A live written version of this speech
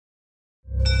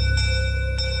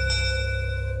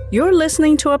You're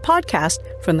listening to a podcast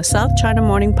from the South China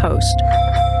Morning Post.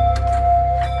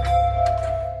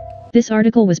 This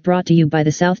article was brought to you by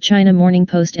the South China Morning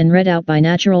Post and read out by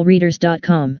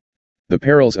naturalreaders.com. The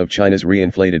Perils of China's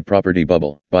Reinflated Property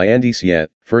Bubble, by Andy Siet,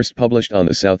 first published on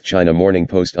the South China Morning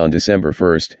Post on December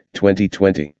 1,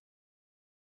 2020.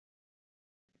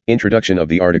 Introduction of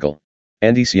the article.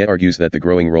 Andy Siet argues that the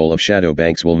growing role of shadow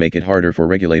banks will make it harder for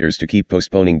regulators to keep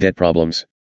postponing debt problems.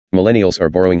 Millennials are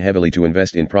borrowing heavily to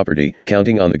invest in property,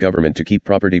 counting on the government to keep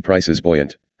property prices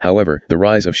buoyant. However, the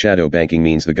rise of shadow banking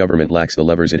means the government lacks the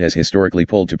levers it has historically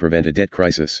pulled to prevent a debt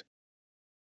crisis.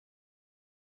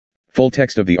 Full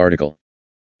text of the article.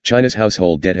 China's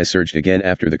household debt has surged again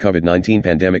after the COVID-19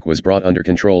 pandemic was brought under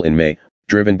control in May,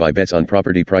 driven by bets on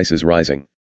property prices rising.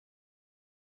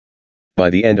 By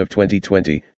the end of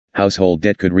 2020, household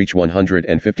debt could reach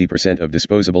 150% of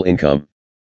disposable income.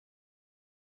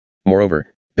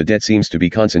 Moreover, the debt seems to be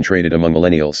concentrated among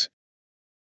millennials.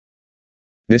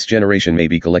 This generation may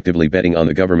be collectively betting on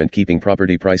the government keeping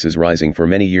property prices rising for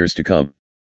many years to come.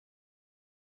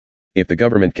 If the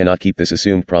government cannot keep this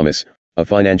assumed promise, a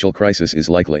financial crisis is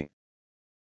likely.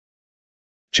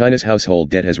 China's household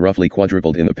debt has roughly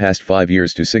quadrupled in the past 5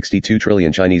 years to 62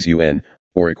 trillion Chinese yuan,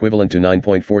 or equivalent to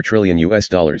 $9.4 trillion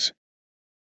US.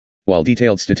 While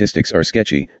detailed statistics are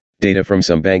sketchy, data from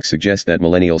some banks suggest that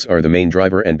millennials are the main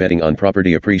driver and betting on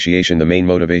property appreciation the main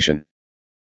motivation.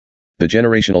 The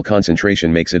generational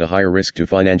concentration makes it a higher risk to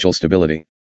financial stability.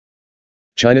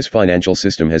 China's financial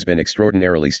system has been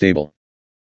extraordinarily stable.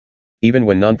 Even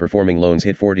when non-performing loans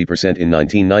hit 40% in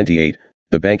 1998,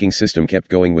 the banking system kept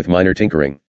going with minor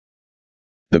tinkering.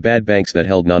 The bad banks that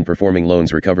held non-performing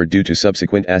loans recovered due to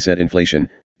subsequent asset inflation,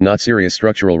 not serious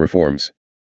structural reforms.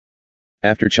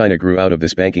 After China grew out of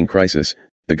this banking crisis,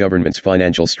 the government's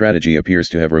financial strategy appears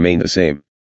to have remained the same.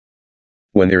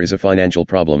 When there is a financial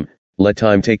problem, let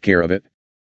time take care of it.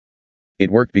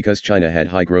 It worked because China had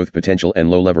high growth potential and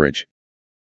low leverage.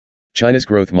 China's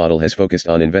growth model has focused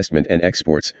on investment and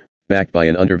exports, backed by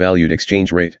an undervalued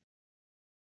exchange rate.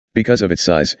 Because of its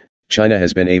size, China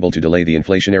has been able to delay the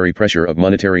inflationary pressure of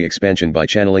monetary expansion by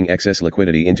channeling excess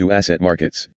liquidity into asset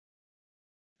markets.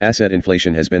 Asset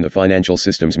inflation has been the financial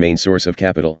system's main source of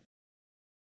capital.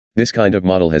 This kind of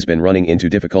model has been running into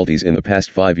difficulties in the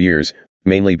past 5 years,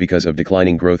 mainly because of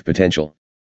declining growth potential.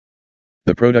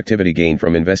 The productivity gain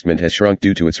from investment has shrunk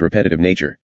due to its repetitive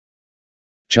nature.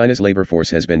 China's labor force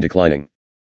has been declining.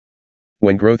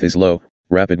 When growth is low,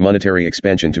 rapid monetary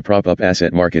expansion to prop up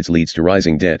asset markets leads to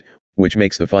rising debt, which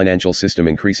makes the financial system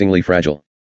increasingly fragile.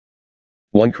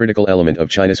 One critical element of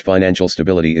China's financial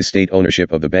stability is state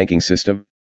ownership of the banking system.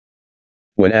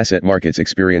 When asset markets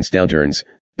experience downturns,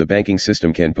 the banking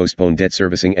system can postpone debt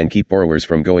servicing and keep borrowers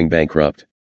from going bankrupt.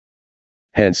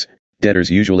 Hence, debtors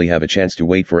usually have a chance to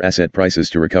wait for asset prices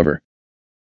to recover.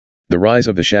 The rise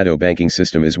of the shadow banking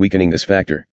system is weakening this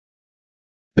factor.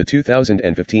 The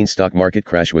 2015 stock market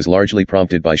crash was largely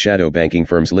prompted by shadow banking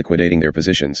firms liquidating their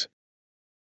positions.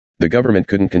 The government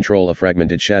couldn't control a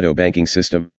fragmented shadow banking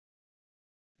system.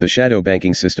 The shadow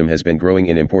banking system has been growing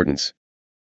in importance.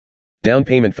 Down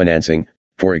payment financing,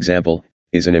 for example,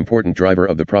 is an important driver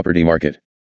of the property market.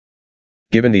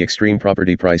 Given the extreme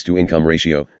property price-to-income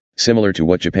ratio, similar to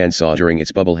what Japan saw during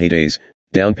its bubble heydays,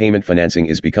 down payment financing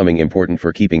is becoming important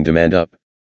for keeping demand up.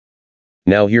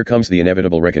 Now here comes the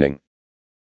inevitable reckoning.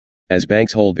 As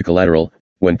banks hold the collateral,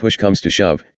 when push comes to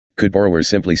shove, could borrowers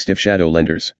simply stiff shadow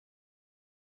lenders?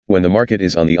 When the market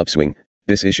is on the upswing,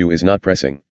 this issue is not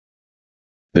pressing.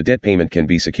 The debt payment can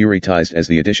be securitized as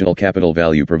the additional capital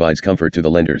value provides comfort to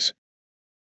the lenders.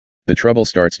 The trouble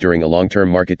starts during a long-term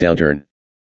market downturn.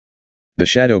 The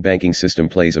shadow banking system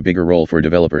plays a bigger role for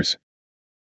developers.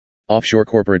 Offshore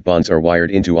corporate bonds are wired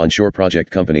into onshore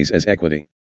project companies as equity.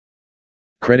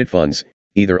 Credit funds,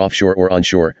 either offshore or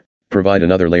onshore, provide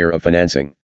another layer of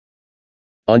financing.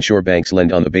 Onshore banks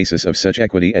lend on the basis of such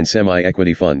equity and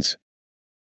semi-equity funds.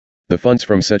 The funds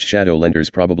from such shadow lenders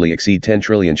probably exceed 10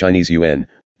 trillion Chinese yuan,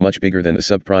 much bigger than the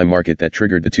subprime market that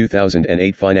triggered the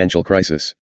 2008 financial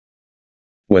crisis.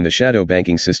 When the shadow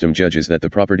banking system judges that the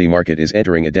property market is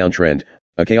entering a downtrend,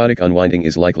 a chaotic unwinding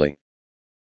is likely.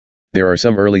 There are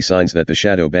some early signs that the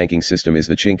shadow banking system is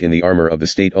the chink in the armor of the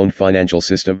state-owned financial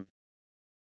system.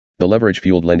 The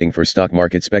leverage-fueled lending for stock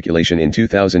market speculation in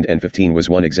 2015 was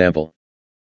one example.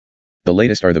 The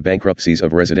latest are the bankruptcies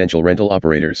of residential rental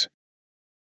operators.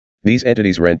 These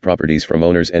entities rent properties from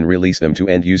owners and release them to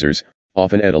end users,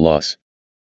 often at a loss.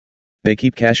 They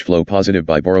keep cash flow positive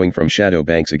by borrowing from shadow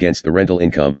banks against the rental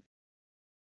income.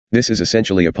 This is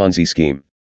essentially a Ponzi scheme.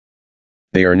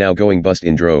 They are now going bust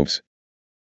in droves.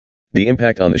 The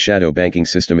impact on the shadow banking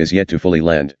system is yet to fully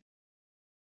land.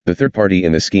 The third party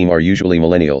in the scheme are usually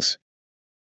millennials.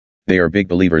 They are big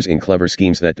believers in clever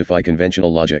schemes that defy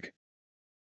conventional logic.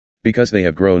 Because they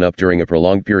have grown up during a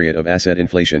prolonged period of asset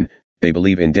inflation, they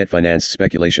believe in debt finance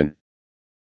speculation.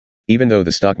 Even though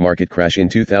the stock market crash in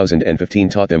 2015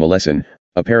 taught them a lesson,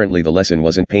 apparently the lesson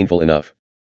wasn't painful enough.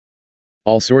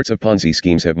 All sorts of Ponzi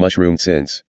schemes have mushroomed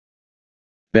since.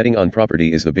 Betting on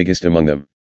property is the biggest among them.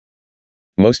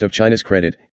 Most of China's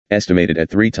credit, estimated at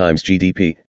 3 times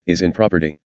GDP, is in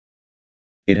property.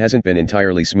 It hasn't been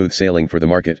entirely smooth sailing for the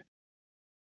market.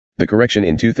 The correction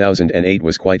in 2008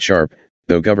 was quite sharp,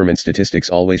 though government statistics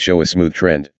always show a smooth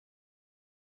trend.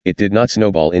 It did not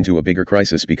snowball into a bigger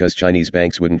crisis because Chinese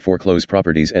banks wouldn't foreclose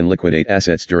properties and liquidate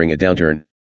assets during a downturn.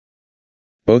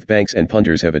 Both banks and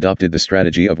punters have adopted the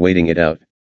strategy of waiting it out.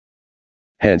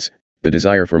 Hence, the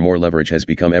desire for more leverage has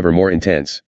become ever more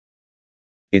intense.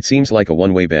 It seems like a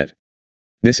one-way bet.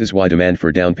 This is why demand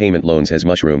for down payment loans has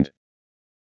mushroomed.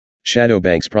 Shadow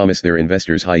banks promise their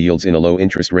investors high yields in a low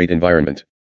interest rate environment.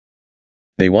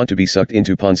 They want to be sucked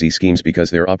into Ponzi schemes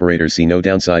because their operators see no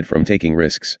downside from taking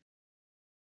risks.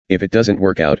 If it doesn't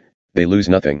work out, they lose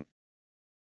nothing.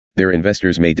 Their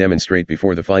investors may demonstrate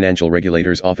before the financial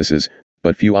regulators' offices,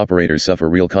 but few operators suffer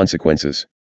real consequences.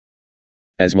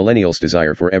 As millennials'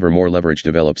 desire for ever more leverage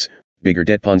develops, bigger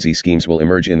debt Ponzi schemes will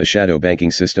emerge in the shadow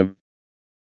banking system.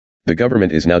 The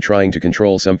government is now trying to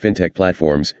control some fintech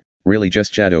platforms, really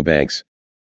just shadow banks.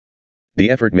 The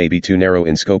effort may be too narrow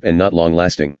in scope and not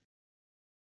long-lasting.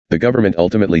 The government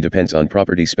ultimately depends on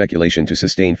property speculation to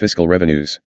sustain fiscal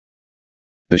revenues.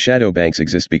 The shadow banks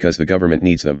exist because the government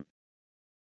needs them.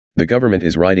 The government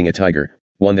is riding a tiger,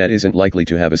 one that isn't likely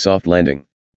to have a soft landing.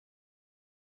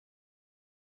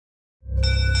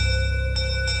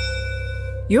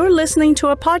 You're listening to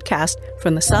a podcast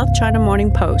from the South China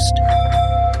Morning Post.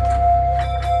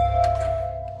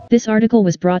 This article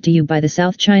was brought to you by the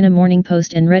South China Morning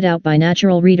Post and read out by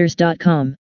naturalreaders.com.